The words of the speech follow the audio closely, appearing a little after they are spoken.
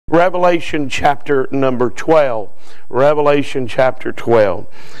Revelation chapter number 12. Revelation chapter 12.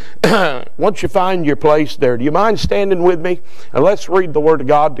 Once you find your place there, do you mind standing with me? And let's read the Word of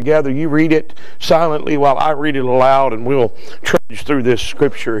God together. You read it silently while I read it aloud, and we'll trudge through this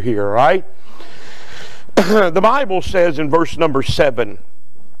scripture here, all right? The Bible says in verse number 7,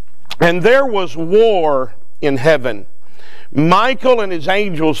 "And there was war in heaven. Michael and his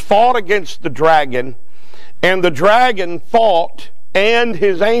angels fought against the dragon, and the dragon fought and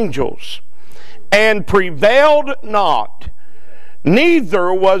his angels, and prevailed not.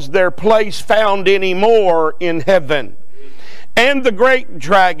 Neither was their place found any more in heaven. And the great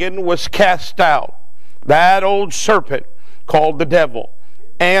dragon was cast out, that old serpent called the devil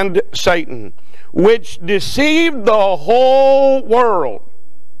and Satan, which deceived the whole world.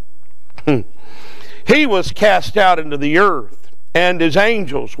 He was cast out into the earth, and his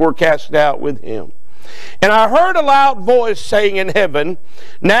angels were cast out with him. And I heard a loud voice saying in heaven,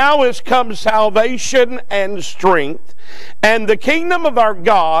 Now is come salvation and strength, and the kingdom of our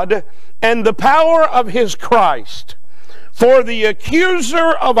God, and the power of his Christ. For the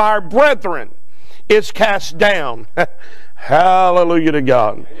accuser of our brethren is cast down." Hallelujah to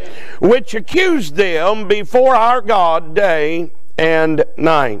God. "Which accused them before our God day and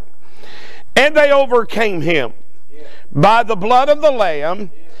night. And they overcame him by the blood of the Lamb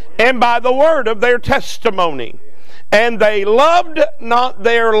and by the word of their testimony. And they loved not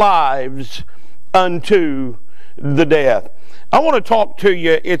their lives unto the death." I want to talk to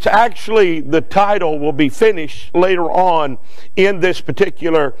you. It's actually, the title will be finished later on in this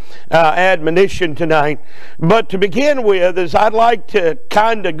particular admonition tonight. But to begin with, is I'd like to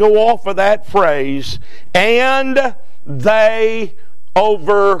kind of go off of that phrase, "and they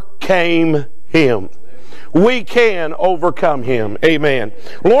overcame him." We can overcome him. Amen.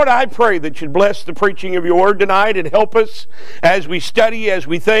 Lord, I pray that you'd bless the preaching of your word tonight and help us as we study, as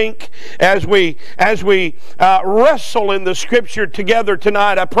we think, as we wrestle in the scripture together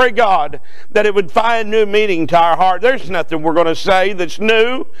tonight. I pray, God, that it would find new meaning to our heart. There's nothing we're going to say that's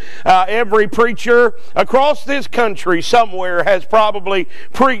new. Every preacher across this country somewhere has probably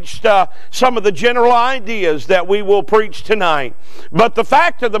preached some of the general ideas that we will preach tonight. But the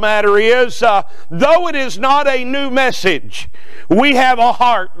fact of the matter is, though it is not a new message, we have a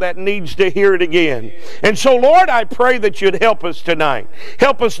heart that needs to hear it again. And so, Lord, I pray that you'd help us tonight.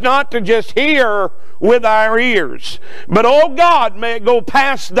 Help us not to just hear with our ears, but, oh God, may it go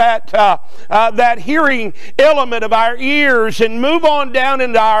past that hearing element of our ears and move on down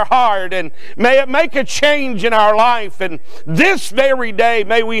into our heart, and may it make a change in our life. And this very day,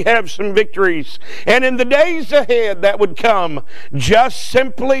 may we have some victories, and in the days ahead that would come, just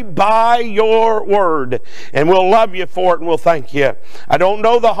simply by your word. And we'll love you for it, and we'll thank you. I don't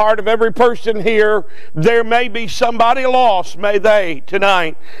know the heart of every person here. There may be somebody lost. May they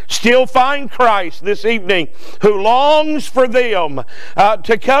tonight still find Christ this evening, who longs for them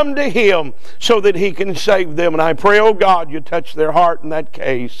to come to him so that he can save them. And I pray, oh God, you touch their heart in that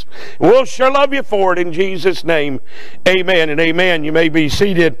case. We'll sure love you for it in Jesus' name. Amen and amen. You may be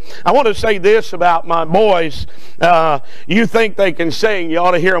seated. I want to say this about my boys. You think they can sing, you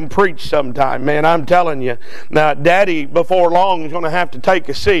ought to hear them preach sometime. Man, I'm telling you. Now, Daddy, before long, is going to have to take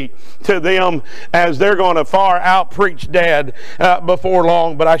a seat to them, as they're going to far out preach Dad before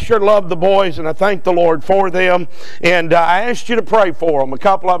long. But I sure love the boys, and I thank the Lord for them. And I asked you to pray for them. A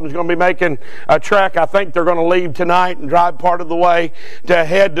couple of them is going to be making a trek. I think they're going to leave tonight and drive part of the way to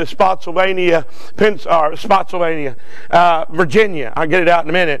head to Spotsylvania, Virginia. I'll get it out in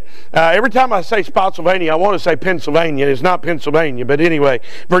a minute. Every time I say Spotsylvania, I want to say Pennsylvania. It's not Pennsylvania, but anyway,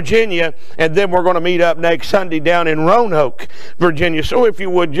 Virginia. And then we're going to meet up next Sunday down in Roanoke, Virginia. So if you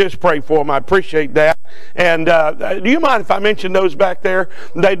would just pray for them, I appreciate that. And do you mind if I mention those back there?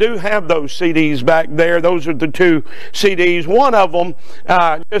 They do have those CDs back there. Those are the two CDs. One of them,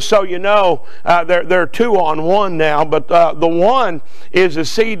 just so you know, they're two on one now, but the one is a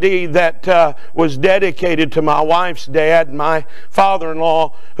CD that was dedicated to my wife's dad, my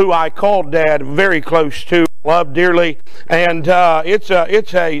father-in-law, who I called Dad, very close to, love dearly. And it's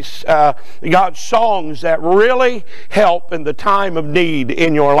got songs that really help in the time of need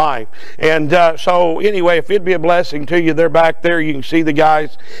in your life. And so anyway, if it'd be a blessing to you, they're back there. You can see the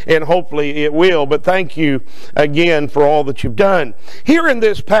guys, and hopefully it will. But thank you again for all that you've done. Here in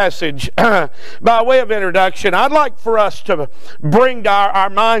this passage, by way of introduction, I'd like for us to bring our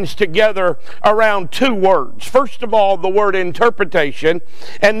minds together around two words. First of all, the word interpretation,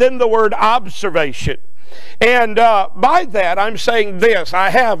 and then the word observation. And by that, I'm saying this. I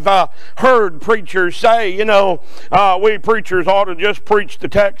have heard preachers say, you know, we preachers ought to just preach the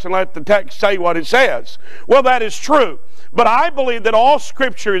text and let the text say what it says. Well, that is true. But I believe that all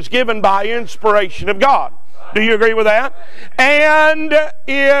Scripture is given by inspiration of God. Do you agree with that? And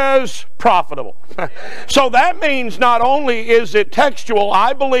is profitable. So that means not only is it textual,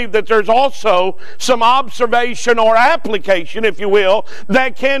 I believe that there's also some observation or application, if you will,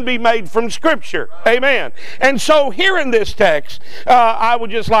 that can be made from Scripture. Amen. And so here in this text, I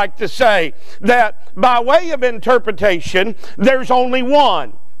would just like to say that by way of interpretation, there's only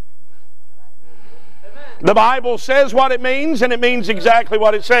one. The Bible says what it means, and it means exactly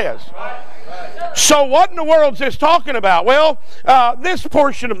what it says. So what in the world is this talking about? Well, this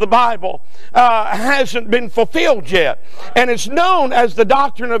portion of the Bible hasn't been fulfilled yet. And it's known as the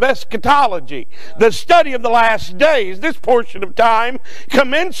doctrine of eschatology, the study of the last days. This portion of time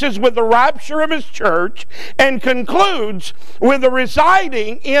commences with the rapture of His church and concludes with the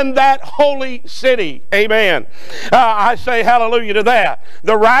residing in that holy city. Amen. I say hallelujah to that.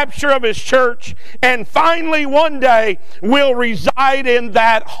 The rapture of His church, and finally one day will reside in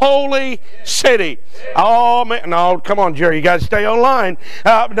that holy city. Oh, man. No, come on, Jerry. You got to stay online.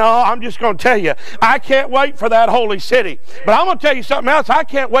 No, I'm just going to tell you. I can't wait for that holy city. But I'm going to tell you something else. I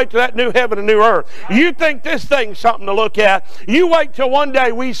can't wait to that new heaven and new earth. You think this thing's something to look at. You wait till one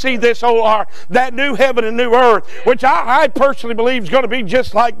day we see this that new heaven and new earth, which I personally believe is going to be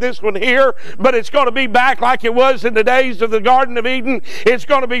just like this one here, but it's going to be back like it was in the days of the Garden of Eden. It's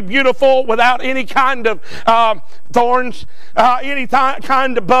going to be beautiful without any kind of thorns, any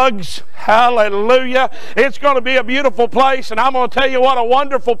kind of bugs. Hallelujah. It's going to be a beautiful place, and I'm going to tell you what a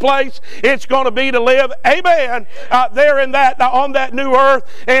wonderful place it's going to be to live. Amen. There in that, on that new earth.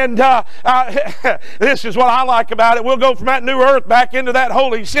 And this is what I like about it. We'll go from that new earth back into that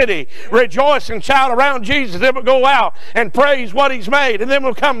holy city. Rejoice and shout around Jesus. Then we'll go out and praise what He's made. And then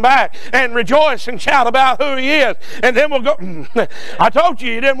we'll come back and rejoice and shout about who He is. And then we'll go. I told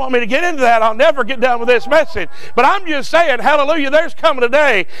you didn't want me to get into that. I'll never get done with this message. But I'm just saying, hallelujah, there's coming a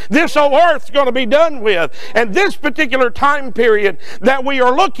day. This old earth's going to be done with. And this particular time period that we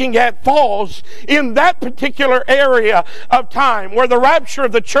are looking at falls in that particular area of time where the rapture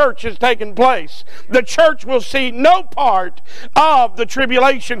of the church has taken place. The church will see no part of the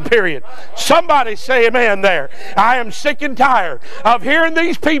tribulation period. Somebody say amen there. I am sick and tired of hearing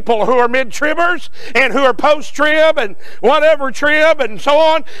these people who are mid-tribbers and who are post-trib and whatever trib and so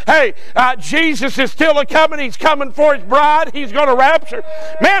on. Hey, Jesus is still a-coming. He's coming for His bride. He's going to rapture.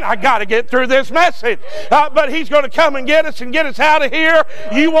 Man, I got to get through this message. But He's going to come and get us out of here.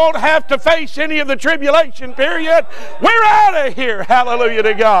 You won't have to face any of the tribulation period. We're out of here. Hallelujah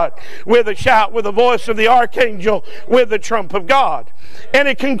to God. With a shout, with the voice of the archangel, with the trump of God. And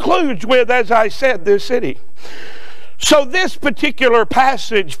it concludes with, as I said, this city. So this particular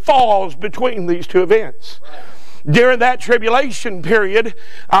passage falls between these two events. During that tribulation period,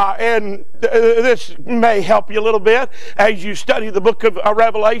 and this may help you a little bit as you study the book of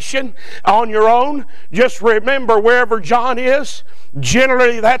Revelation on your own. Just remember, wherever John is,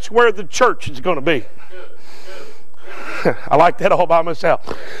 generally that's where the church is going to be. I like that all by myself.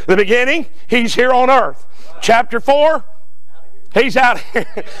 The beginning, He's here on earth. Chapter 4, He's out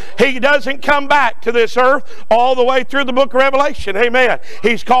here. He doesn't come back to this earth all the way through the book of Revelation. Amen.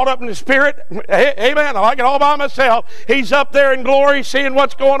 He's caught up in the Spirit. Amen. I like it all by myself. He's up there in glory, seeing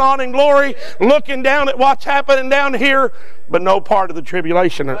what's going on in glory, looking down at what's happening down here, but no part of the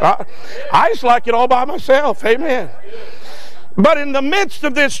tribulation. I just like it all by myself. Amen. But in the midst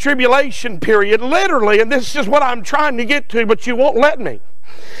of this tribulation period, literally, and this is what I'm trying to get to, but you won't let me.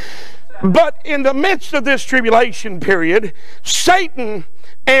 But in the midst of this tribulation period, Satan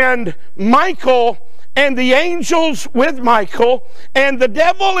and Michael and the angels with Michael and the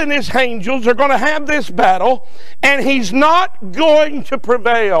devil and his angels are going to have this battle, and he's not going to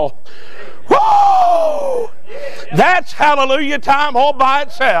prevail. Whoa! That's hallelujah time all by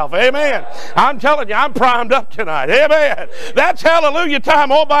itself. Amen. I'm telling you, I'm primed up tonight. Amen. That's hallelujah time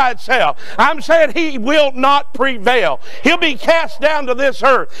all by itself. I'm saying he will not prevail. He'll be cast down to this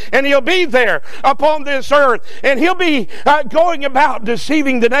earth, and he'll be there upon this earth, and he'll be going about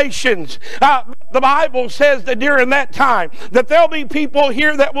deceiving the nations. The Bible says that during that time that there'll be people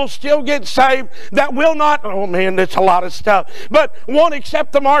here that will still get saved, that will not, oh man, that's a lot of stuff, but won't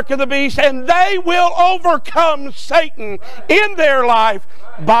accept the mark of the beast, and they will overcome Satan in their life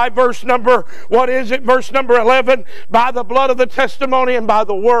by verse number, verse number 11, by the blood of the testimony and by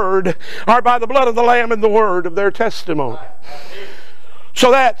the word, or by the blood of the Lamb and the word of their testimony. So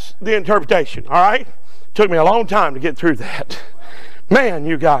that's the interpretation, all right? Took me a long time to get through that. Man,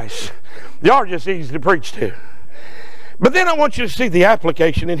 you guys, They are just easy to preach to. But then I want you to see the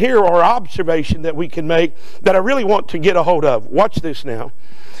application, and here are observation that we can make that I really want to get a hold of. Watch this now.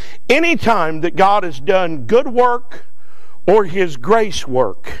 Anytime that God has done good work or His grace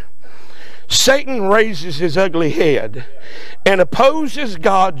work, Satan raises his ugly head and opposes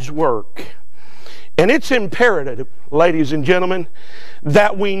God's work. And it's imperative, ladies and gentlemen,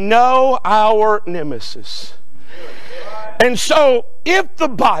 that we know our nemesis. And so, if the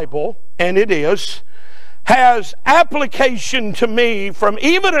Bible, and it is, has application to me from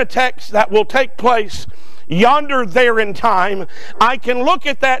even a text that will take place yonder there in time, I can look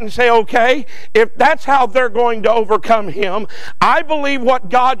at that and say, okay, if that's how they're going to overcome him, I believe what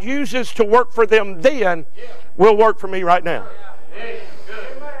God uses to work for them then will work for me right now.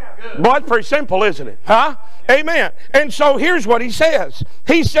 Boy, it's pretty simple, isn't it? Huh? Amen. And so here's what he says.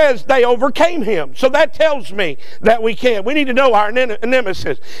 He says they overcame him. So that tells me that we can. We need to know our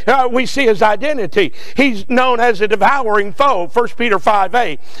nemesis. We see his identity. He's known as a devouring foe, 1 Peter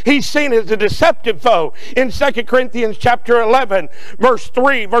 5:8. He's seen as a deceptive foe in 2 Corinthians chapter 11, verse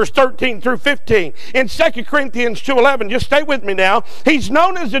 3, verse 13 through 15. In 2 Corinthians 2:11, just stay with me now, he's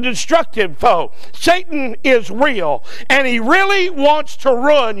known as a destructive foe. Satan is real, and he really wants to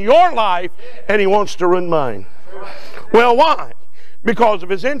ruin your life, and he wants to ruin mine. Well, why? Because of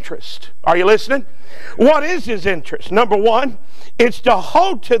his interest. Are you listening? What is his interest? Number one, it's to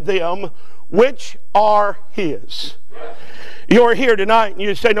hold to them which are his. You're here tonight and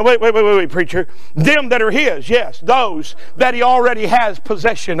you say, no, wait, preacher. Them that are his, yes, those that he already has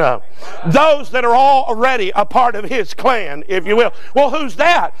possession of. Those that are already a part of his clan, if you will. Well, who's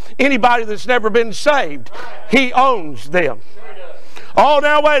that? Anybody that's never been saved. He owns them. Oh,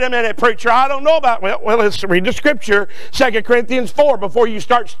 now wait a minute, preacher. I don't know about... Well, let's read the scripture, 2 Corinthians 4, before you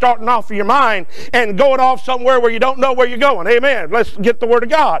starting off of your mind and going off somewhere where you don't know where you're going. Amen. Let's get the Word of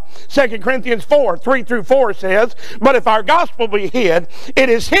God. 2 Corinthians 4, 3 through 4 says, but if our gospel be hid, it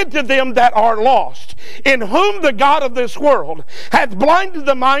is hid to them that are lost, in whom the God of this world hath blinded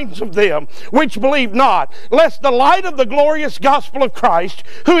the minds of them which believe not, lest the light of the glorious gospel of Christ,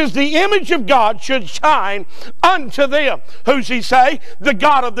 who is the image of God, should shine unto them. Who's he say? The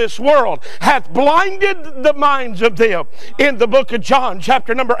God of this world hath blinded the minds of them. In the book of John,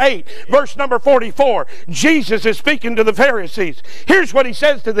 chapter number 8, verse number 44, Jesus is speaking to the Pharisees. Here's what he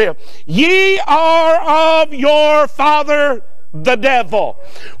says to them. Ye are of your father the devil.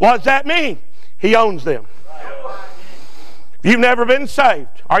 What does that mean? He owns them. If you've never been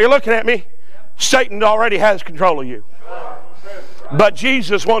saved, are you looking at me? Satan already has control of you. But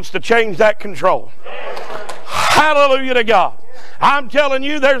Jesus wants to change that control. Hallelujah to God. I'm telling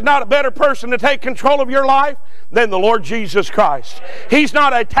you, there's not a better person to take control of your life than the Lord Jesus Christ. He's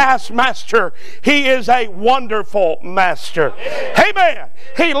not a taskmaster. He is a wonderful master. Amen.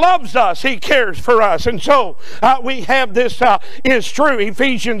 He loves us. He cares for us. And so we have this is true.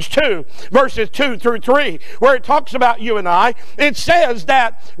 Ephesians 2, verses 2 through 3, where it talks about you and I. It says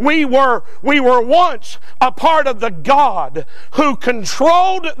that we were once a part of the God who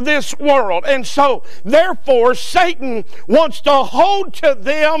controlled this world. And so, therefore, Satan wants to hold to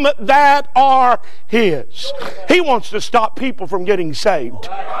them that are his. He wants to stop people from getting saved.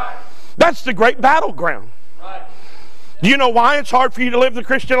 That's the great battleground. Do you know why it's hard for you to live the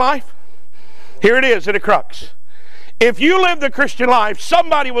Christian life? Here it is at a crux. If you live the Christian life,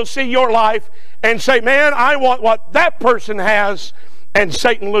 somebody will see your life and say, man, I want what that person has, and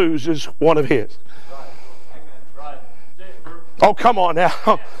Satan loses one of his. Oh, come on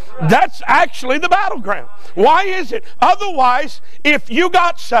now. That's actually the battleground. Why is it? Otherwise, if you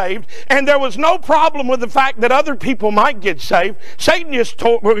got saved and there was no problem with the fact that other people might get saved, Satan just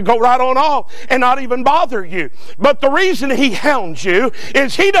would go right on off and not even bother you. But the reason he hounds you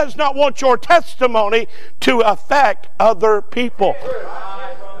is he does not want your testimony to affect other people.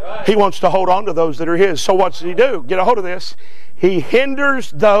 He wants to hold on to those that are his. So what does he do? Get a hold of this. He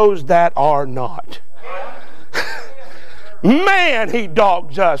hinders those that are not. Man, he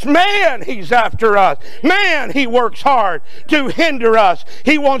dogs us. Man, he's after us. Man, he works hard to hinder us.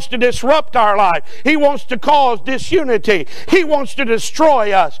 He wants to disrupt our life. He wants to cause disunity. He wants to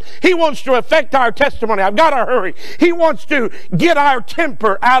destroy us. He wants to affect our testimony. I've got to hurry. He wants to get our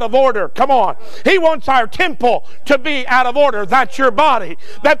temper out of order. Come on. He wants our temple to be out of order. That's your body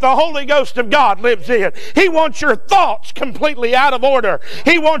that the Holy Ghost of God lives in. He wants your thoughts completely out of order.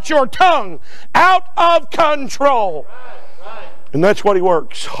 He wants your tongue out of control. And that's what he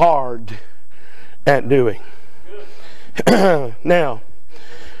works hard at doing. Now,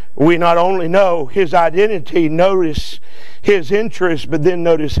 we not only know his identity, notice his interests, but then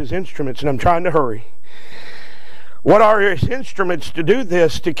notice his instruments. And I'm trying to hurry. What are his instruments to do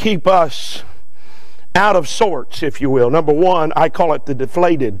this, to keep us out of sorts, if you will? Number one, I call it the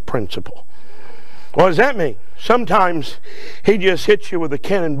deflated principle. What does that mean? Sometimes he just hits you with a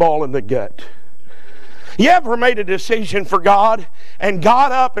cannonball in the gut. You ever made a decision for God and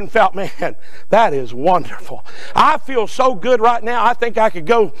got up and felt, man, that is wonderful. I feel so good right now. I think I could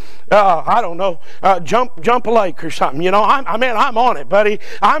go, I don't know, jump a lake or something. You know, I'm on it, buddy.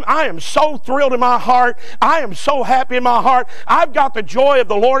 I am so thrilled in my heart. I am so happy in my heart. I've got the joy of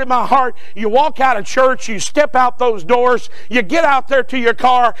the Lord in my heart. You walk out of church, you step out those doors, you get out there to your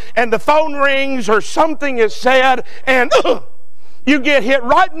car, and the phone rings or something is said, and you get hit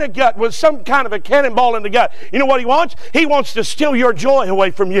right in the gut with some kind of a cannonball in the gut. You know what he wants? He wants to steal your joy away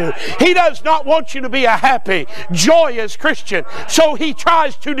from you. He does not want you to be a happy, joyous Christian. So he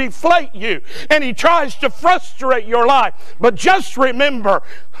tries to deflate you, and he tries to frustrate your life. But just remember,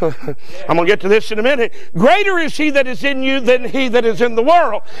 I'm going to get to this in a minute, greater is he that is in you than he that is in the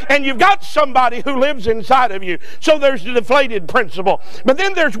world. And you've got somebody who lives inside of you. So there's the deflated principle. But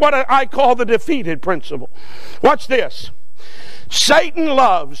then there's what I call the defeated principle. Watch this. Satan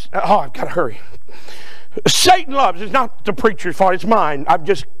loves, I've got to hurry. Satan loves, it's not the preacher's fault, it's mine. I've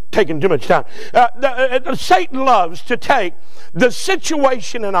just taken too much time. Satan loves to take the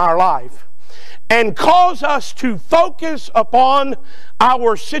situation in our life and cause us to focus upon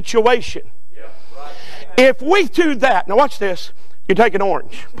our situation. Yeah, right. If we do that, now watch this, you take an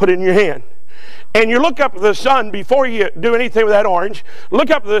orange, put it in your hand, and you look up at the sun before you do anything with that orange, look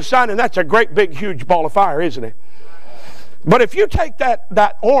up at the sun, and that's a great big huge ball of fire, isn't it? But if you take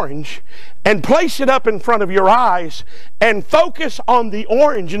that orange and place it up in front of your eyes and focus on the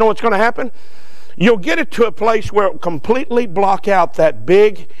orange, you know what's going to happen? You'll get it to a place where it will completely block out that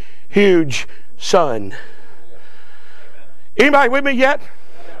big, huge sun. Anybody with me yet?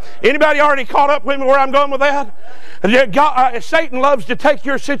 Anybody already caught up with me where I'm going with that? Satan loves to take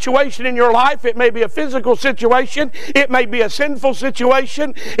your situation in your life. It may be a physical situation. It may be a sinful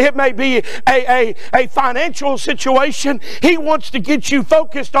situation. It may be a financial situation. He wants to get you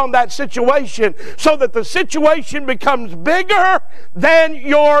focused on that situation so that the situation becomes bigger than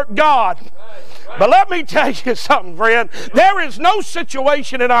your God. But let me tell you something, friend. There is no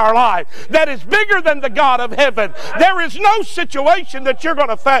situation in our life that is bigger than the God of heaven. There is no situation that you're going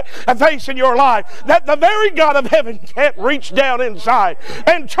to face in your life that the very God of heaven can't reach down inside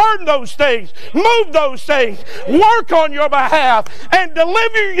and turn those things, move those things, work on your behalf, and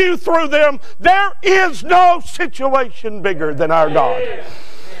deliver you through them. There is no situation bigger than our God.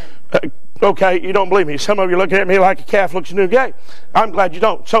 Okay, you don't believe me. Some of you are looking at me like a calf looks a new gate. I'm glad you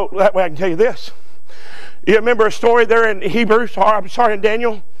don't. So that way I can tell you this. You remember a story there in Hebrews, or I'm sorry, in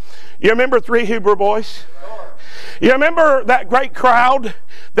Daniel? You remember 3 Hebrew boys? You remember that great crowd,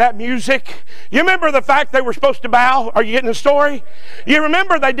 that music? You remember the fact they were supposed to bow? Are you getting the story? You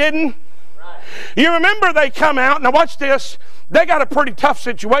remember they didn't? You remember they come out, now watch this, they got a pretty tough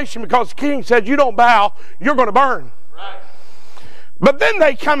situation because the king said, you don't bow, you're going to burn. But then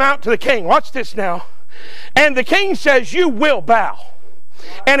they come out to the king. Watch this now. And the king says, you will bow.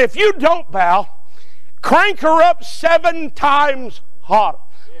 And if you don't bow, crank her up 7 times hotter.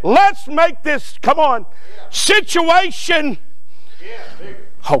 Let's make this, come on, situation.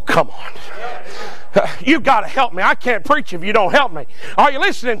 Oh, come on. You've got to help me. I can't preach if you don't help me. Are you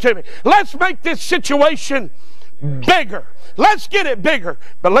listening to me? Let's make this situation bigger. Let's get it bigger.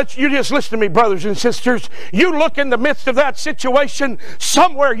 But you just listen to me, brothers and sisters. You look in the midst of that situation,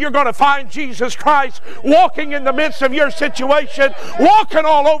 somewhere you're going to find Jesus Christ walking in the midst of your situation, walking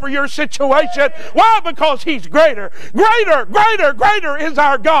all over your situation. Why? Because He's greater. Greater, greater, greater is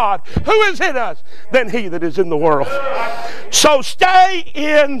our God. Who is in us than he that is in the world? So stay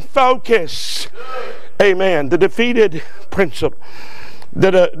in focus. Amen. The defeated principle.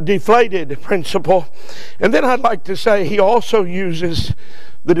 The deflated principle. And then I'd like to say he also uses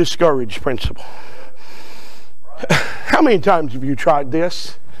the discouraged principle. How many times have you tried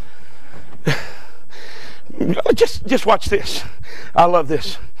this? Just watch this. I love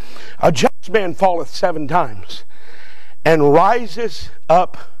this. A just man falleth 7 times and riseth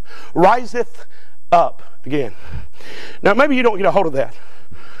up again. Now maybe you don't get a hold of that.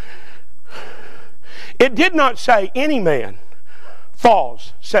 It did not say any man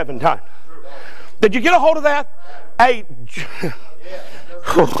falls 7 times. Did you get a hold of that?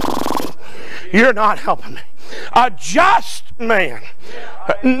 You're not helping me. A just man,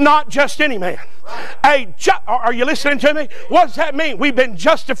 not just any man. Are you listening to me? What does that mean? We've been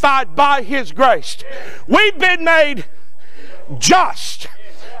justified by His grace. We've been made just.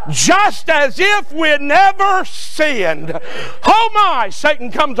 Just as if we never sinned. Oh my,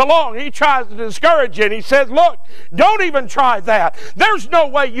 Satan comes along. He tries to discourage you and he says, look, don't even try that. There's no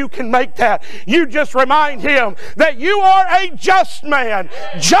way you can make that. You just remind him that you are a just man,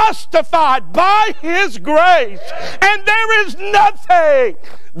 justified by his grace, and there is nothing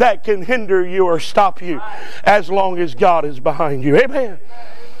that can hinder you or stop you as long as God is behind you. Amen.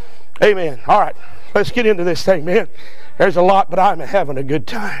 Amen. All right, let's get into this thing, man. There's a lot, but I'm having a good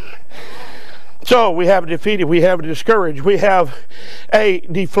time. So we have a defeated, we have a discouraged, we have a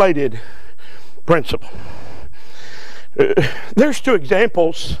deflated principle. There's two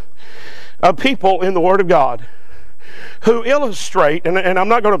examples of people in the Word of God who illustrate, and I'm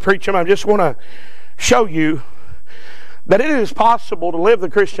not going to preach them, I just want to show you that it is possible to live the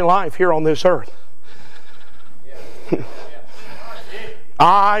Christian life here on this earth.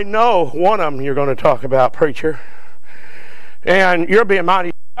 I know one of them you're going to talk about, preacher. And you're being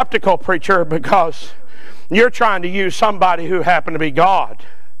mighty skeptical, preacher, because you're trying to use somebody who happened to be God.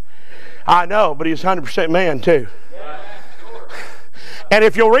 I know, but he's 100% man too. And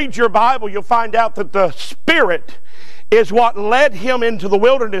if you'll read your Bible, you'll find out that the Spirit is what led him into the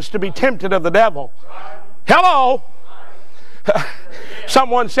wilderness to be tempted of the devil. Hello.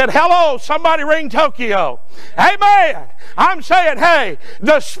 Someone said, hello, somebody ring Tokyo. Amen. I'm saying, hey,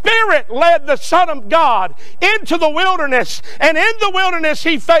 the Spirit led the Son of God into the wilderness, and in the wilderness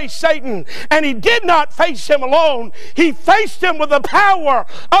he faced Satan, and he did not face him alone. He faced him with the power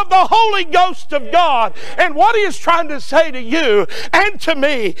of the Holy Ghost of God. And what he is trying to say to you and to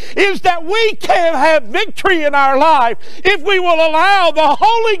me is that we can have victory in our life if we will allow the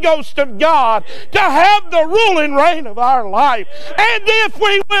Holy Ghost of God to have the rule and reign of our life, and if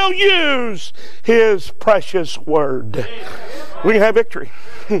we will use his precious word, we can have victory.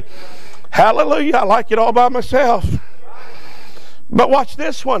 Hallelujah. I like it all by myself. But watch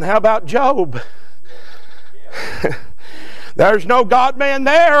this one. How about Job? There's no God-man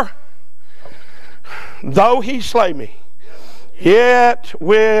there. Though he slay me, yet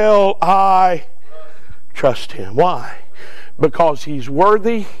will I trust him. Why? Because he's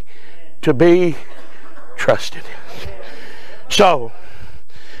worthy to be trusted. So,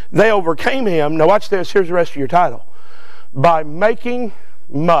 they overcame him. Now watch this. Here's the rest of your title. By making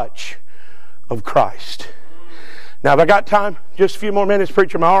much of Christ. Now, have I got time? Just a few more minutes,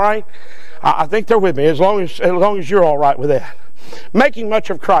 preacher. Am I all right? I think they're with me, as long as you're all right with that. Making much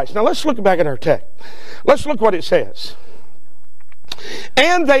of Christ. Now, let's look back at our text. Let's look what it says.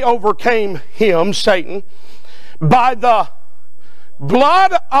 And they overcame him, Satan, by the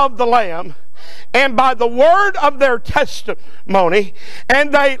blood of the Lamb and by the word of their testimony,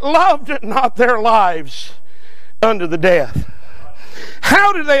 and they loved not their lives unto the death.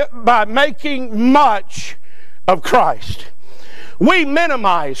 How do they? By making much of Christ. We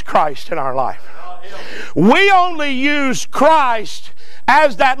minimize Christ in our life. We only use Christ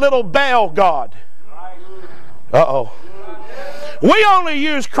as that little Baal god. Uh-oh. We only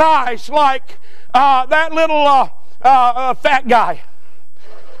use Christ like that little fat guy.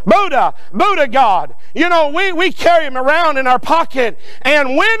 Buddha God. You know, we carry him around in our pocket,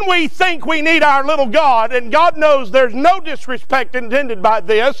 and when we think we need our little God, and God knows there's no disrespect intended by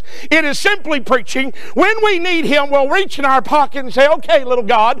this, it is simply preaching. When we need him, we'll reach in our pocket and say, okay, little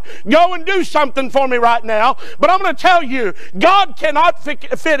God, go and do something for me right now. But I'm going to tell you, God cannot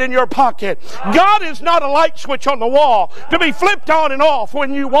fit in your pocket. God is not a light switch on the wall to be flipped on and off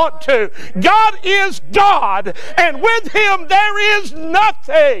when you want to. God is God, and with him there is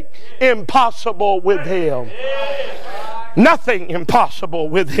nothing impossible with him. Nothing impossible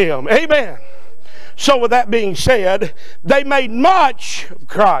with him. Amen. So with that being said, they made much of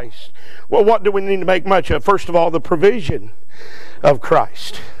Christ. Well, what do we need to make much of? First of all, the provision of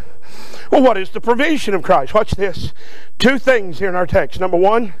Christ. Well, what is the provision of Christ? Watch this. Two things here in our text. Number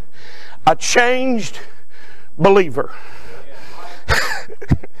one, a changed believer.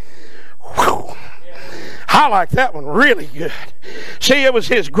 Whew. I like that one really good. See, it was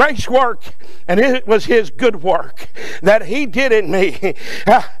his grace work and it was his good work that he did in me.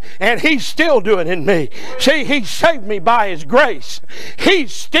 And he's still doing in me. See, he saved me by his grace.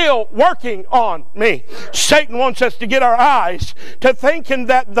 He's still working on me. Satan wants us to get our eyes to thinking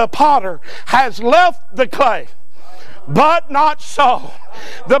that the potter has left the clay. But not so.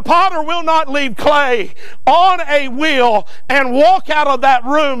 The potter will not leave clay on a wheel and walk out of that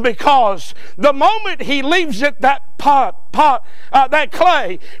room, because the moment he leaves it, that that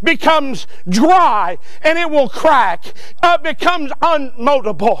clay becomes dry and it will crack, becomes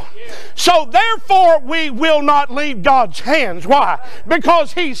unmoldable. So therefore we will not leave God's hands. Why?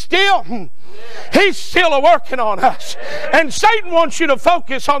 Because He's still working on us. And Satan wants you to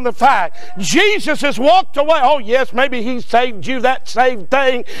focus on the fact Jesus has walked away. Oh yes, maybe He saved you, that saved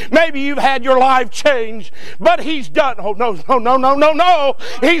thing. Maybe you've had your life changed. But He's done. Oh no.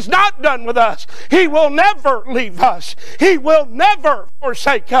 He's not done with us. He will never leave us. He will never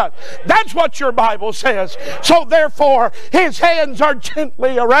forsake us. That's what your Bible says. So therefore His hands are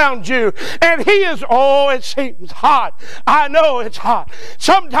gently around you. And He is, oh, it seems hot. I know it's hot.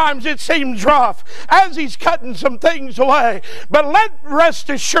 Sometimes it seems rough as He's cutting some things away. But let rest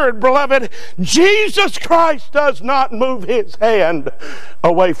assured, beloved, Jesus Christ does not move His hand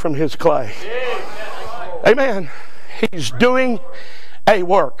away from His clay. Amen. He's doing a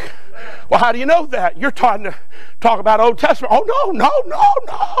work. Well, how do you know that? You're trying to talk about Old Testament. Oh,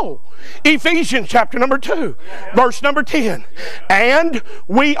 no. Ephesians chapter number 2, verse number 10. And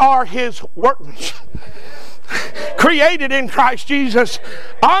we are His workmanship, created in Christ Jesus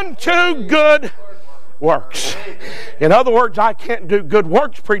unto good works. In other words, I can't do good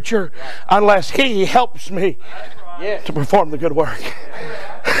works, preacher, unless He helps me to perform the good work.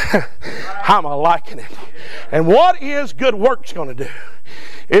 I'm liking it. And what is good works going to do?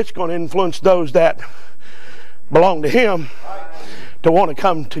 It's going to influence those that belong to Him to want to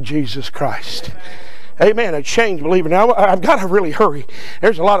come to Jesus Christ. Amen. A changed believer. Now, I've got to really hurry.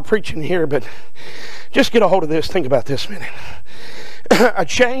 There's a lot of preaching here, but just get a hold of this. Think about this a minute. A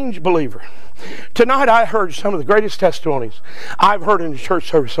changed believer. Tonight I heard some of the greatest testimonies I've heard in the church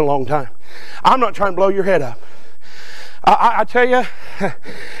service in a long time. I'm not trying to blow your head up. I tell you,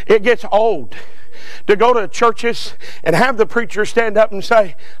 it gets old to go to churches and have the preacher stand up and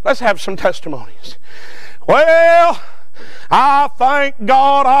say, let's have some testimonies. Well, I thank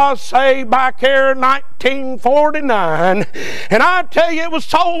God I was saved back here in 1949. And I tell you, it was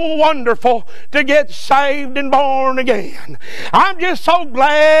so wonderful to get saved and born again. I'm just so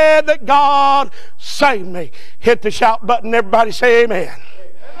glad that God saved me. Hit the shout button. Everybody say amen.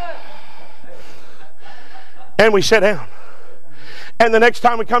 And we sit down. And the next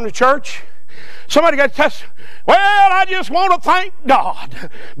time we come to church, somebody got testimony. Well, I just want to thank God.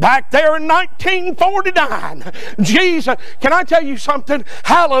 Back there in 1949, Jesus, can I tell you something?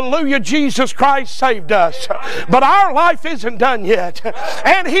 Hallelujah, Jesus Christ saved us. But our life isn't done yet.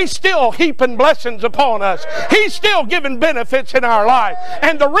 And He's still heaping blessings upon us. He's still giving benefits in our life.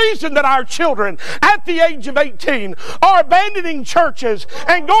 And the reason that our children at the age of 18 are abandoning churches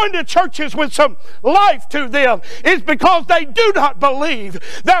and going to churches with some life to them is because they do not believe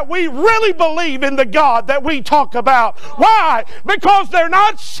that we really believe in the God that we talk about. Why? Because they're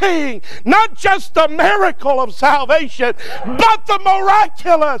not seeing not just the miracle of salvation, but the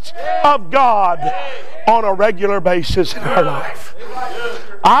miraculous of God on a regular basis in our life.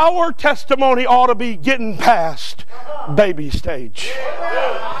 Our testimony ought to be getting past baby stage.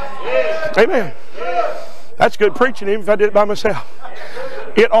 Amen. That's good preaching, even if I did it by myself.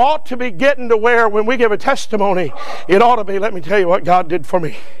 It ought to be getting to where when we give a testimony, it ought to be, let me tell you what God did for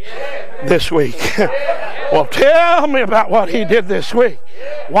me this week. Well, tell me about what He did this week.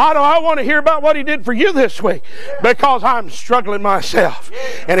 Why do I want to hear about what He did for you this week? Because I'm struggling myself.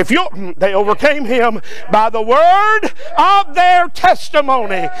 And if they overcame Him by the word of their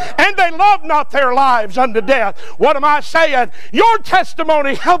testimony, and they loved not their lives unto death. What am I saying? Your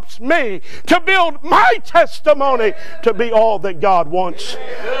testimony helps me to build my testimony to be all that God wants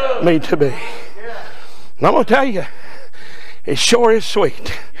me to be. And I'm going to tell you, it sure is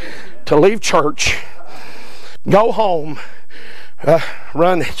sweet to leave church, go home,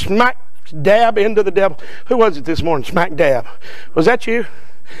 run smack dab into the devil. Who was it this morning? Smack dab. Was that you?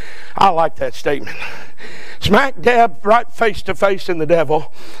 I like that statement. Smack dab right face to face in the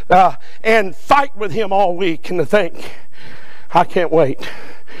devil and fight with him all week, and to think, I can't wait.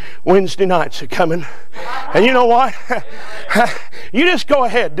 Wednesday nights are coming. And you know what? You just go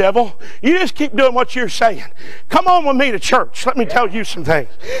ahead, devil. You just keep doing what you're saying. Come on with me to church. Let me tell you some things.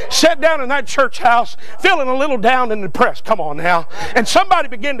 Sit down in that church house feeling a little down and depressed. Come on now. And somebody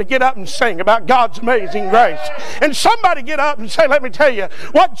begin to get up and sing about God's amazing grace. And somebody get up and say, let me tell you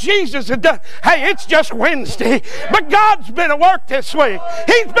what Jesus has done. Hey, it's just Wednesday, but God's been at work this week.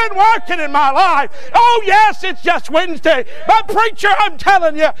 He's been working in my life. Oh yes, it's just Wednesday. But preacher, I'm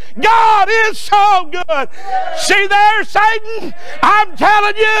telling you, God is so good. See there, Satan? I'm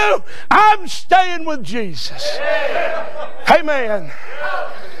telling you, I'm staying with Jesus. Amen.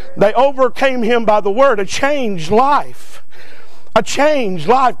 They overcame Him by the word. A changed life. A changed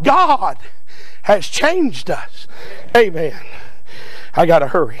life. God has changed us. Amen. I got to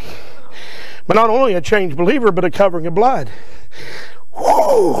hurry. But not only a changed believer, but a covering of blood.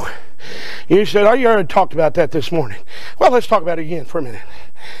 Whoa! You said, oh, you already talked about that this morning. Well, let's talk about it again for a minute.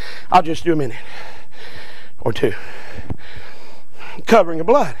 I'll just do a minute or two. Covering of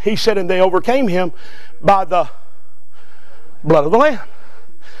blood. He said, and they overcame him by the blood of the Lamb.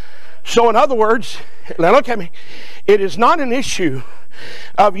 So in other words, now look at me. It is not an issue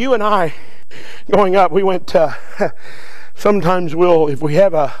of you and I going up. We went sometimes if we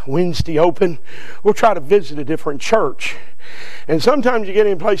have a Wednesday open, we'll try to visit a different church. And sometimes you get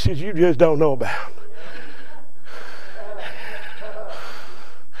in places you just don't know about.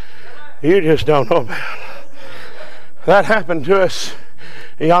 You just don't know about. That happened to us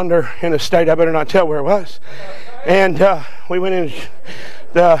yonder in a state, I better not tell where it was. And we went in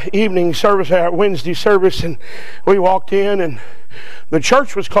the evening service, our Wednesday service, and we walked in, and the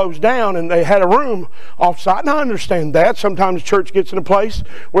church was closed down, and they had a room off-site. And I understand that. Sometimes church gets in a place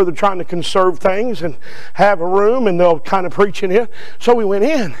where they're trying to conserve things and have a room, and they'll kind of preach in it. So we went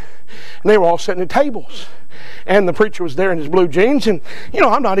in, and they were all sitting at tables. And the preacher was there in his blue jeans, and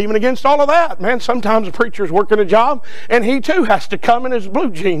I'm not even against all of that, man. Sometimes a preacher's working a job, and he too has to come in his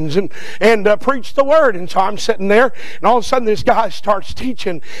blue jeans and preach the word. And so I'm sitting there, and all of a sudden this guy starts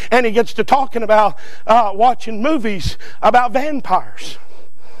teaching, and he gets to talking about watching movies about vampires.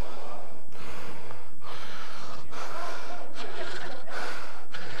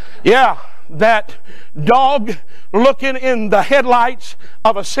 Yeah, that dog looking in the headlights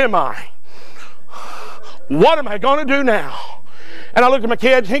of a semi. What am I going to do now? And I looked at my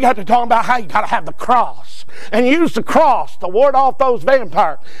kids, and he got to talking about how you got to have the cross and use the cross to ward off those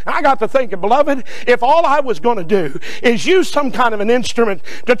vampires. And I got to thinking, beloved, if all I was going to do is use some kind of an instrument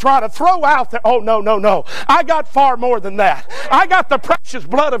to try to throw out the, oh, no. I got far more than that. I got the precious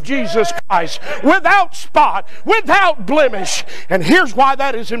blood of Jesus Christ without spot, without blemish. And here's why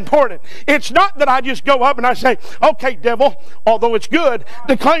that is important. It's not that I just go up and I say, okay, devil, although it's good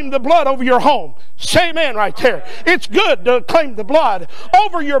to claim the blood over your home. Say amen right there. It's good to claim the blood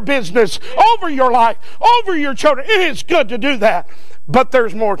over your business, over your life, over your children. It is good to do that. But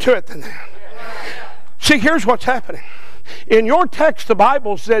there's more to it than that. See, here's what's happening. In your text, the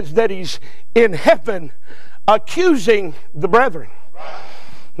Bible says that he's in heaven accusing the brethren.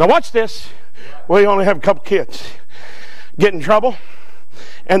 Now watch this. We only have a couple kids get in trouble,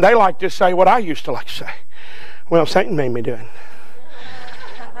 and they like to say what I used to like to say. Well, Satan made me do it.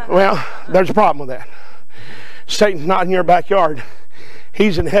 Well, there's a problem with that. Satan's not in your backyard.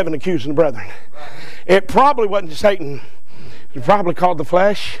 He's in heaven accusing the brethren. It probably wasn't Satan. It's probably called the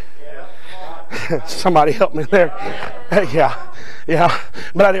flesh. Somebody help me there. Yeah.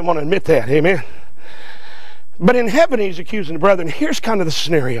 But I didn't want to admit that. Amen. But in heaven he's accusing the brethren. Here's kind of the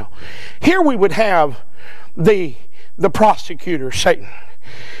scenario. Here we would have the prosecutor, Satan.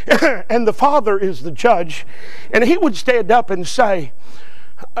 And the Father is the judge. And he would stand up and say,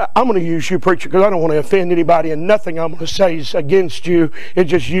 I'm going to use you, preacher, because I don't want to offend anybody, and nothing I'm going to say is against you. It's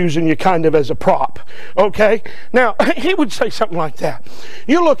just using you kind of as a prop. Okay? Now, he would say something like that.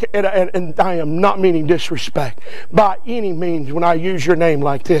 You look at it, and I am not meaning disrespect by any means when I use your name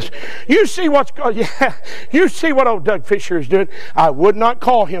like this. You see you see what old Doug Fisher is doing? I would not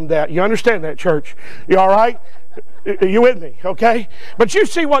call him that. You understand that, church? You all right? Are you with me? Okay? But you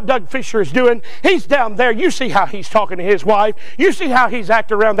see what Doug Fisher is doing. He's down there. You see how he's talking to his wife. You see how he's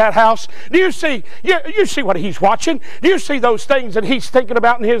acting around that house. Do you see? You see what he's watching? Do you see those things that he's thinking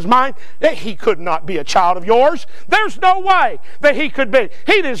about in his mind? He could not be a child of yours. There's no way that he could be.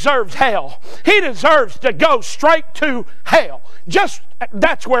 He deserves hell. He deserves to go straight to hell.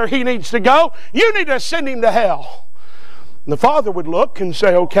 That's where he needs to go. You need to send him to hell. And the Father would look and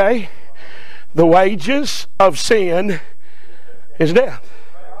say, okay, the wages of sin is death.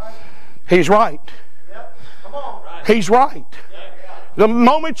 He's right. He's right. The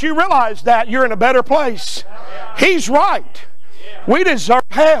moment you realize that, you're in a better place. He's right. We deserve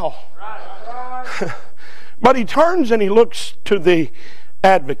hell. But he turns and he looks to the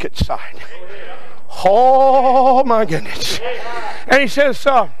advocate side. Oh my goodness. And he says,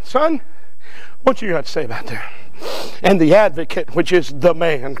 son, what you got to say about that? And the advocate, which is the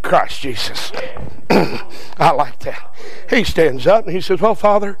man, Christ Jesus. I like that. He stands up and he says, well,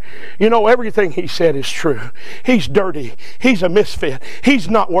 Father, everything he said is true. He's dirty. He's a misfit. He's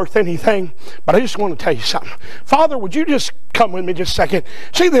not worth anything. But I just want to tell you something. Father, would you just come with me just a second?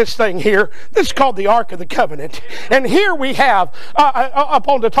 See this thing here? This is called the Ark of the Covenant. And here we have, up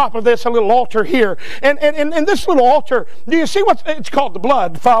on the top of this, a little altar here. And this little altar, do you see what it's called? The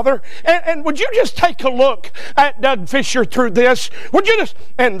blood, Father. And would you just take a look that Doug Fisher through this? Would you just...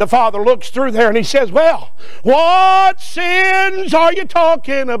 And the father looks through there and he says, well, what sins are you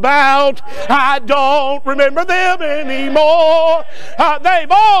talking about? I don't remember them anymore.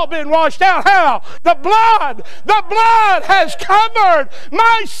 They've all been washed out. How? The blood has covered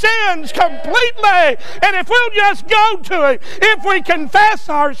my sins completely. And if we'll just go to Him, if we confess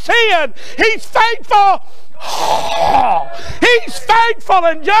our sin, He's faithful. He's faithful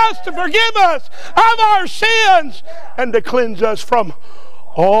and just to forgive us of our sins and to cleanse us from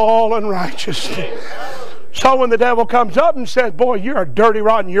all unrighteousness. So when the devil comes up and says, boy, you're a dirty,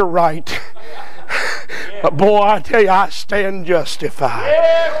 rotten, you're right. But boy, I tell you, I stand justified.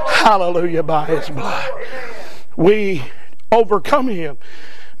 Hallelujah, by His blood. We overcome him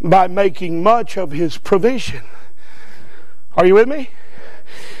by making much of His provision. Are you with me?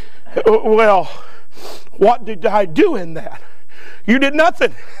 Well, what did I do in that? You did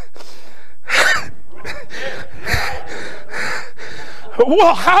nothing.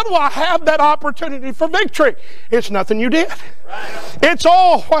 Well, how do I have that opportunity for victory? It's nothing you did. It's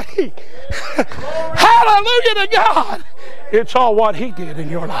all what He... Hallelujah to God! It's all what He did in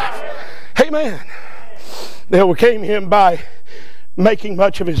your life. Amen. They overcame him by making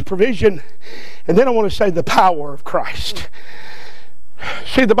much of His provision. And then I want to say the power of Christ.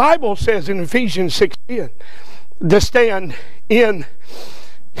 See, the Bible says in Ephesians 6:10 to stand in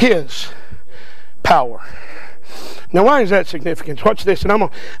His power. Now, why is that significant? Watch this, and I'm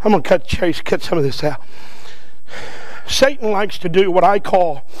gonna cut some of this out. Satan likes to do what I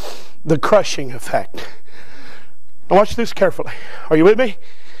call the crushing effect. Now, watch this carefully. Are you with me?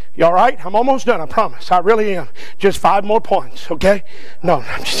 You all right? I'm almost done, I promise. I really am. Just 5 more points, okay? No,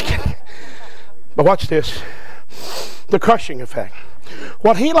 I'm just kidding. But watch this. The crushing effect.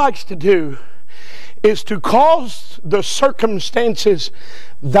 What he likes to do is to cause the circumstances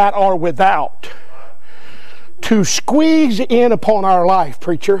that are without to squeeze in upon our life,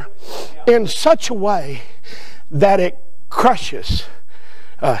 preacher, in such a way that it crushes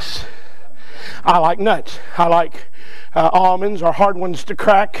us. I like nuts. I like almonds are hard ones to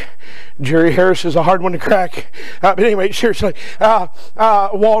crack. Jerry Harris is a hard one to crack. But anyway, seriously,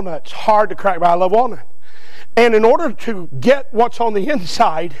 walnuts, hard to crack, but I love walnut. And in order to get what's on the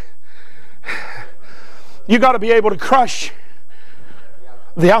inside, you got to be able to crush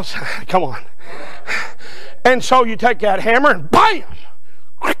the outside. Come on. And so you take that hammer and bam!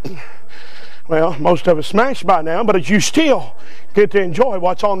 Well, most of us smashed by now, but you still get to enjoy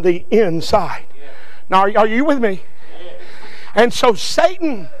what's on the inside. Now, are you with me? And so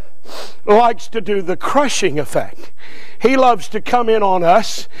Satan likes to do the crushing effect. He loves to come in on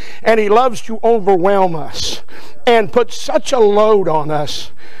us, and he loves to overwhelm us and put such a load on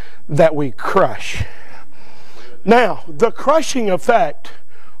us that we crush. Now, the crushing effect,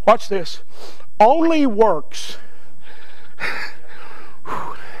 watch this, only works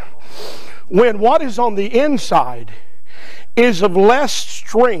when what is on the inside is of less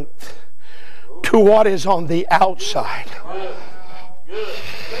strength to what is on the outside.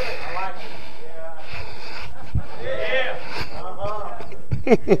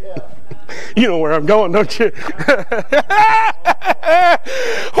 You know where I'm going, don't you?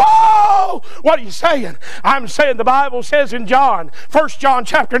 Whoa! What are you saying? I'm saying the Bible says in John, 1 John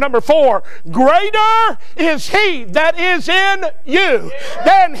chapter number 4, greater is He that is in you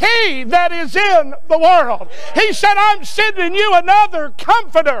than he that is in the world. He said, I'm sending you another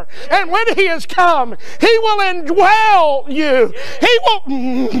comforter, and when He has come, He will indwell you.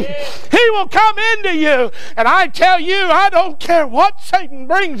 He will come into you. And I tell you, I don't care what Satan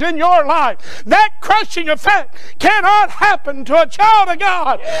brings in your life, that crushing effect cannot happen to a child of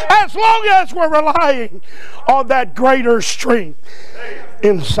God as long as we're relying on that greater strength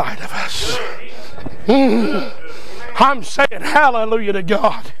inside of us. I'm saying hallelujah to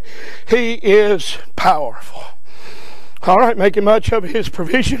God. He is powerful. All right, making much of His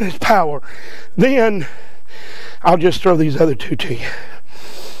provision, His power. Then I'll just throw these other two to you.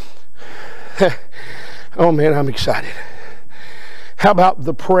 Oh man, I'm excited. How about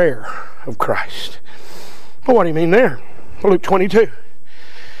the prayer of Christ? Well, what do you mean there? Luke 22.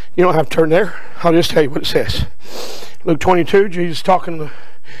 You don't have to turn there. I'll just tell you what it says. Luke 22, Jesus talking to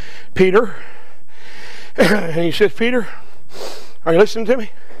Peter. And He says, Peter, are you listening to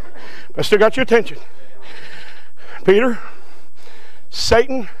me? I still got your attention. Peter,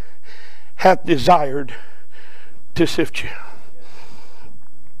 Satan hath desired to sift you.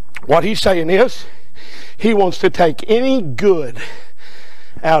 What he's saying is, he wants to take any good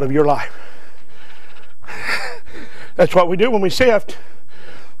out of your life. That's what we do when we sift.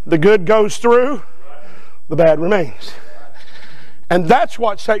 The good goes through, the bad remains. And that's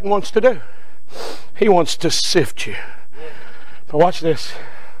what Satan wants to do. He wants to sift you. But watch this.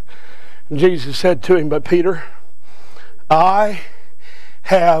 Jesus said to him, but Peter, I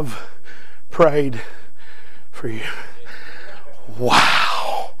have prayed for you.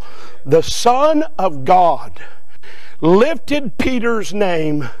 Wow. The Son of God lifted Peter's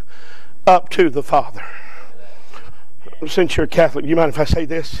name up to the Father. Since you're a Catholic, you mind if I say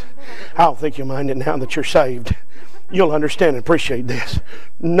this? I don't think you'll mind it now that you're saved. You'll understand and appreciate this.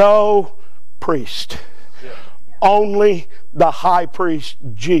 No priest. Only the high priest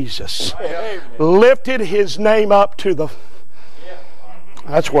Jesus lifted his name up to the...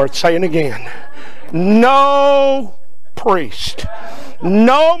 That's worth saying again. No priest.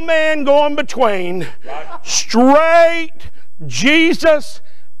 No man going between. Straight Jesus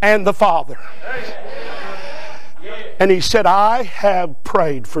and the Father. And he said, I have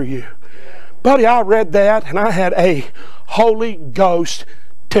prayed for you. Buddy, I read that and I had a Holy Ghost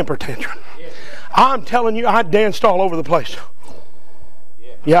temper tantrum. I'm telling you, I danced all over the place.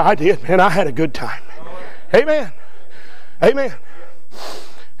 Yeah, I did, man. I had a good time. Amen. Amen.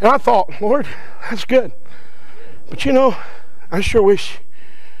 And I thought, Lord, that's good. But you know, I sure wish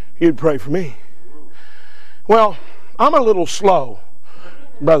you'd pray for me. Well, I'm a little slow,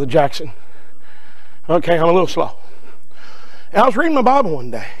 Brother Jackson. Okay, I'm a little slow. And I was reading my Bible one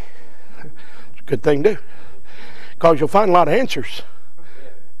day. It's a good thing to do, because you'll find a lot of answers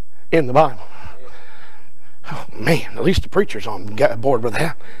in the Bible. Oh man, at least the preacher's on board with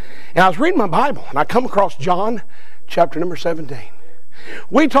that. And I was reading my Bible and I come across John chapter number 17.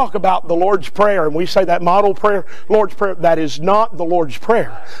 We talk about the Lord's Prayer and we say that model prayer, Lord's Prayer. That is not the Lord's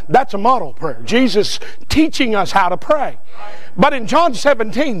Prayer. That's a model prayer. Jesus teaching us how to pray. But in John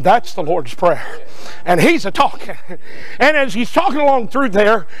 17, that's the Lord's Prayer. And he's a talking. And as he's talking along through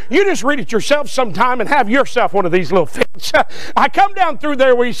there, you just read it yourself sometime and have yourself one of these little fits. I come down through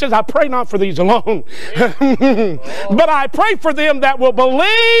there where he says, I pray not for these alone, but I pray for them that will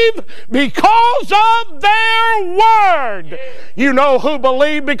believe because of their word. You know who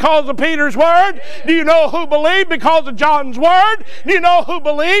believed because of Peter's word? Do you know who believed because of John's word? Do you know who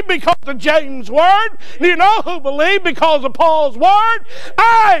believed because of James' word? Do you know who believed because of Paul's word?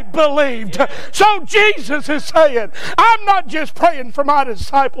 I believed. So Jesus is saying, I'm not just praying for my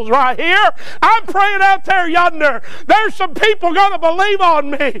disciples right here. I'm praying out there yonder. There's some people going to believe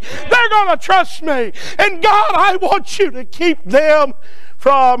on me. They're going to trust me. And God, I want you to keep them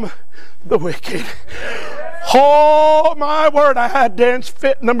from the wicked. Oh, my word, I had dance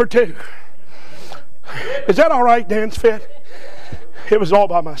fit number 2. Is that all right, dance fit? It was all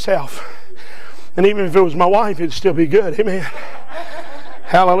by myself. And even if it was my wife, it'd still be good. Amen.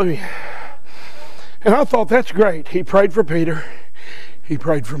 Hallelujah. And I thought, that's great. He prayed for Peter. He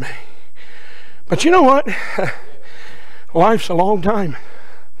prayed for me. But you know what? Life's a long time.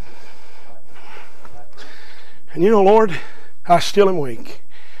 And you know, Lord, I still am weak.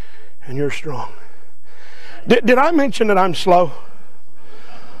 And you're strong. Did I mention that I'm slow?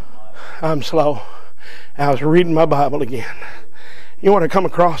 I'm slow. I was reading my Bible again. You want to come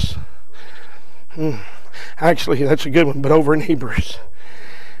across? Actually, that's a good one, but over in Hebrews,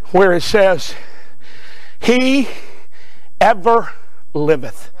 where it says, He ever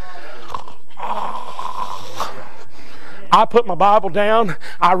liveth. I put my Bible down,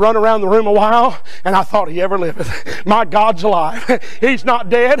 I run around the room a while, and I thought, He ever liveth. My God's alive. He's not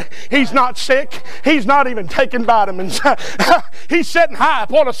dead. He's not sick. He's not even taking vitamins. He's sitting high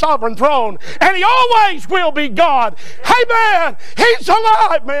upon a sovereign throne, and He always will be God. Hey man, He's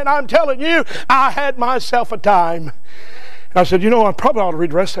alive, man. I'm telling you, I had myself a time. And I said, you know, I probably ought to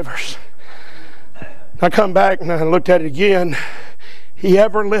read the rest of the verse. I come back and I looked at it again. He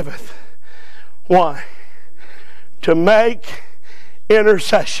ever liveth. Why? To make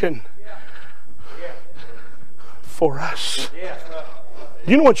intercession for us.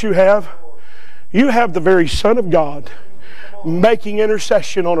 You know what you have? You have the very Son of God making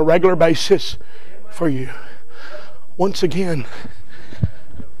intercession on a regular basis for you. Once again,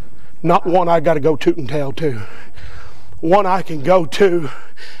 not one I got to go toot and tail to. One I can go to,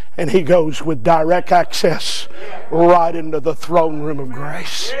 and He goes with direct access right into the throne room of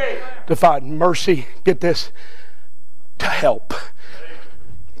grace to find mercy. Get this. To help.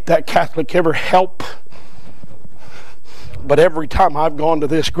 That Catholic ever help? But every time I've gone to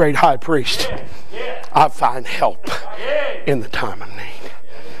this great high priest, I find help in the time of need.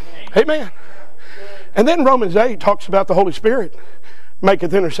 Amen. And then Romans 8 talks about the Holy Spirit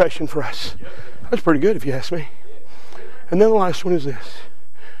maketh intercession for us. That's pretty good if you ask me. And then the last one is this.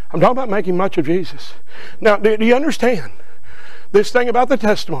 I'm talking about making much of Jesus. Now, do you understand this thing about the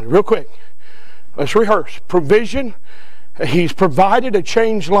testimony? Real quick. Let's rehearse. Provision. He's provided a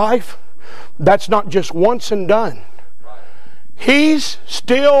changed life. that's not just once and done. He's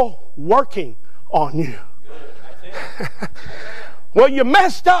still working on you. Well, you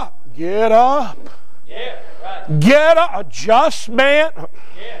messed up. Get up. Get up. A just man.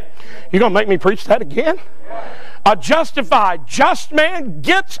 You're going to make me preach that again? A justified, just man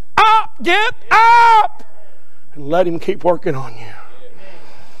gets up. Get up. And let him keep working on you.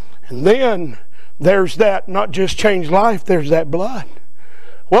 And then there's that, not just changed life, there's that blood.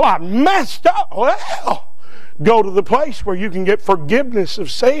 Well, I messed up. Well, go to the place where you can get forgiveness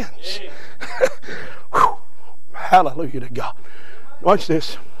of sins. Hallelujah to God. Watch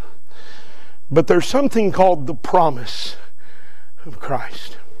this. But there's something called the promise of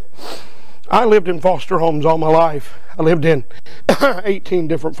Christ. I lived in foster homes all my life. I lived in 18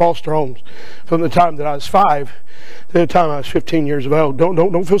 different foster homes from the time that I was 5 to the time I was 15 years of old.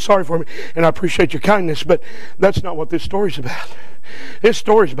 Don't feel sorry for me, and I appreciate your kindness, but that's not what this story's about. This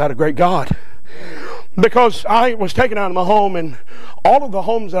story's about a great God. Because I was taken out of my home, and all of the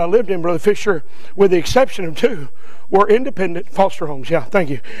homes that I lived in, Brother Fisher, with the exception of 2, were independent foster homes. Yeah, thank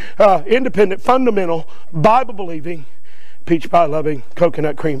you. Independent, fundamental, Bible-believing, peach pie loving,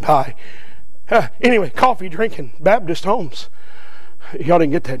 coconut cream pie. Anyway, coffee drinking Baptist homes. Y'all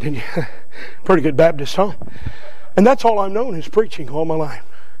didn't get that, didn't you? Pretty good Baptist home. And that's all I've known is preaching all my life.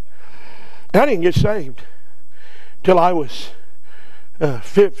 And I didn't get saved till I was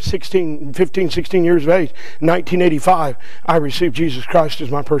 15, 16 years of age. In 1985, I received Jesus Christ as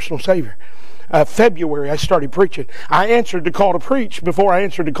my personal Savior. February, I started preaching. I answered the call to preach before I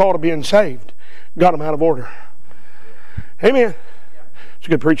answered the call to being saved. Got them out of order. Amen. It's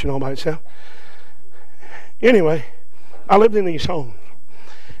good preaching all by itself. Anyway, I lived in these homes.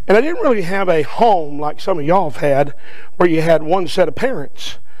 And I didn't really have a home like some of y'all have had, where you had one set of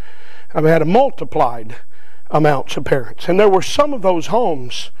parents. I've had a multiplied amounts of parents. And there were some of those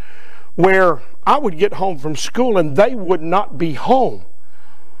homes where I would get home from school and they would not be home.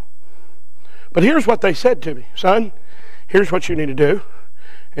 But here's what they said to me. Son, here's what you need to do.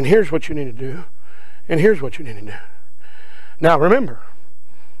 And here's what you need to do. And here's what you need to do. Now remember,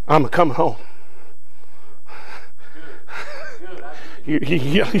 I'm coming home.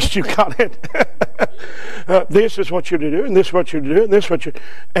 At least you got it. This is what you're to do, and this is what you're to do, and this is what you...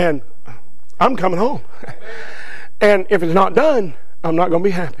 And I'm coming home. And if it's not done, I'm not going to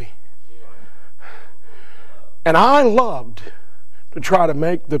be happy. And I loved to try to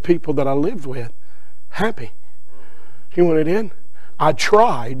make the people that I lived with happy. You know what I did? I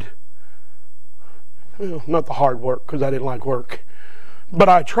tried, well, not the hard work, because I didn't like work, but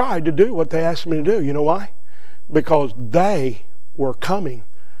I tried to do what they asked me to do. You know why? Because they were coming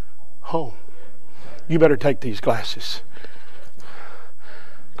home. You better take these glasses,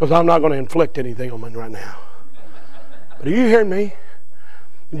 because I'm not going to inflict anything on them right now. But are you hearing me?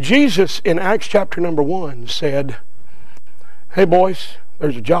 Jesus in Acts chapter number 1 said, hey boys,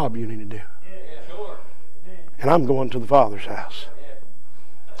 there's a job you need to do. And I'm going to the Father's house.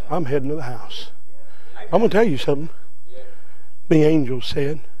 I'm heading to the house. I'm going to tell you something. The angel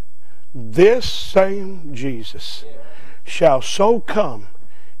said, this same Jesus shall so come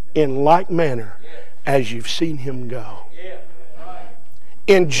in like manner as you've seen him go.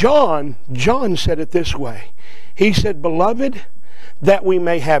 In John said it this way. He said, beloved, that we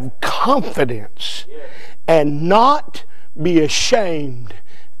may have confidence and not be ashamed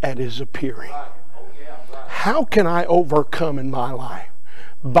at his appearing. How can I overcome in my life?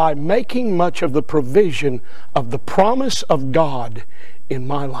 By making much of the provision of the promise of God in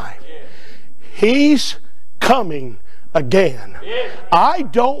my life. He's coming again. I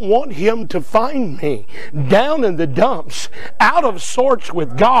don't want him to find me down in the dumps, out of sorts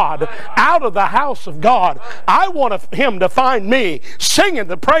with God, out of the house of God. I want him to find me singing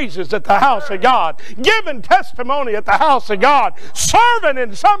the praises at the house of God, giving testimony at the house of God, serving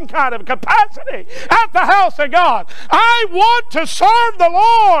in some kind of capacity at the house of God. I want to serve the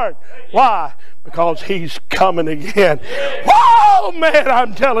Lord. Why? Because he's coming again. Whoa, man,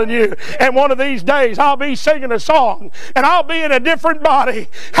 I'm telling you. And one of these days I'll be singing a song and I'll be in a different body.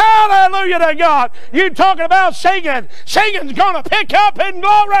 Hallelujah to God. You talking about singing. Singing's going to pick up in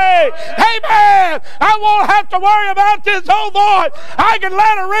glory. Amen. I won't have to worry about this old voice. I can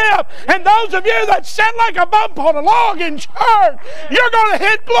let it rip. And those of you that sit like a bump on a log in church, you're going to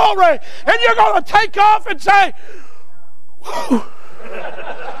hit glory. And you're going to take off and say, whoo.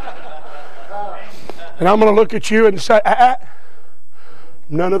 And I'm going to look at you and say,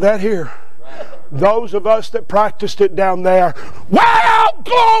 none of that here. Those of us that practiced it down there, wow,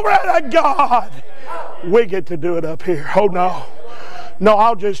 glory to God. We get to do it up here. Oh, no. No,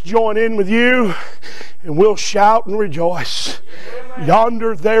 I'll just join in with you and we'll shout and rejoice.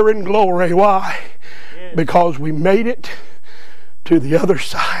 Yonder, there in glory. Why? Because we made it to the other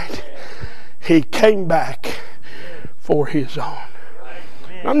side. He came back for His own.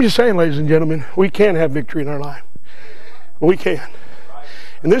 I'm just saying, ladies and gentlemen, we can have victory in our life. We can.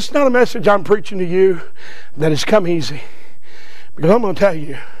 And this is not a message I'm preaching to you that has come easy. Because I'm going to tell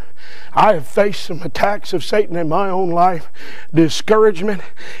you, I have faced some attacks of Satan in my own life, discouragement,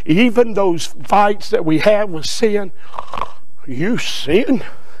 even those fights that we have with sin. You sin?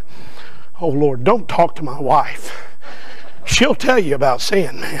 Oh Lord, don't talk to my wife. She'll tell you about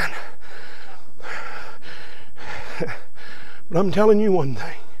sin, man. But I'm telling you one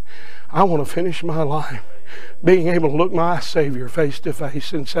thing. I want to finish my life being able to look my Savior face to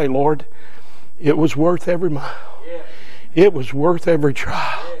face and say, Lord, it was worth every mile. It was worth every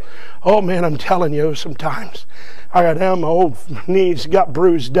trial. Oh man, I'm telling you, sometimes I got down, my old knees got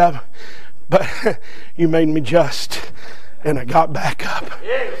bruised up, but you made me just, and I got back up.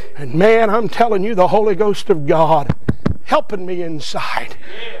 And man, I'm telling you, the Holy Ghost of God helping me inside,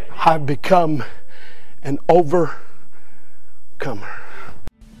 I've become an overcomer.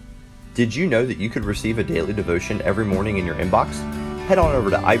 Did you know that you could receive a daily devotion every morning in your inbox? Head on over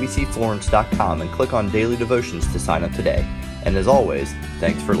to ibcflorence.com and click on Daily Devotions to sign up today. And as always,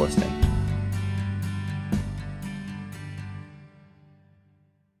 thanks for listening.